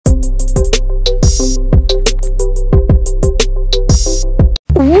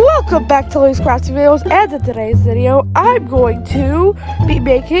Welcome back to Lou's Crafty Videos, and in today's video, I'm going to be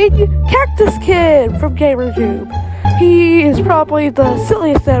making Cactus Kid from GamerTube. He is probably the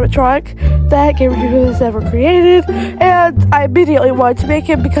silliest animatronic that GamerTube has ever created, and I immediately wanted to make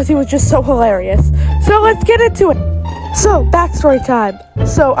him because he was just so hilarious. So let's get into it. So, backstory time.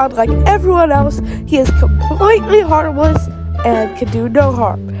 So, unlike everyone else, he is completely harmless and can do no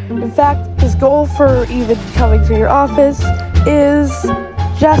harm. In fact, his goal for even coming to your office is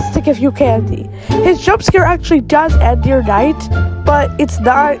just to give you candy. His jump scare actually does end your night, but it's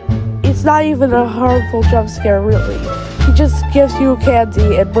not even a harmful jump scare, really. He just gives you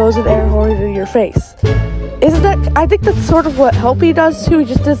candy and blows an air horn in your face. I think that's sort of what Helpy does too. He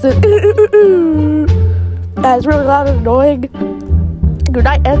just does the that's really loud and annoying. Your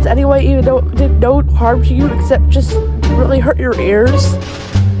night ends anyway, even though it did no harm to you except just really hurt your ears.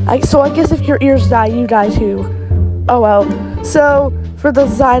 So I guess if your ears die, you die too. Oh well. So for the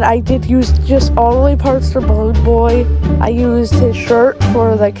design, I did use just only parts for Balloon Boy. I used his shirt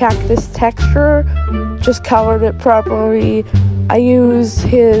for the cactus texture, just colored it properly. I used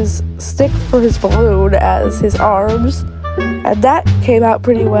his stick for his balloon as his arms, and that came out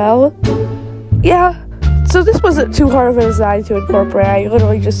pretty well. Yeah, so this wasn't too hard of a design to incorporate. I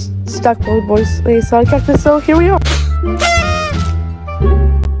literally just stuck Balloon Boy's face on cactus, so here we are.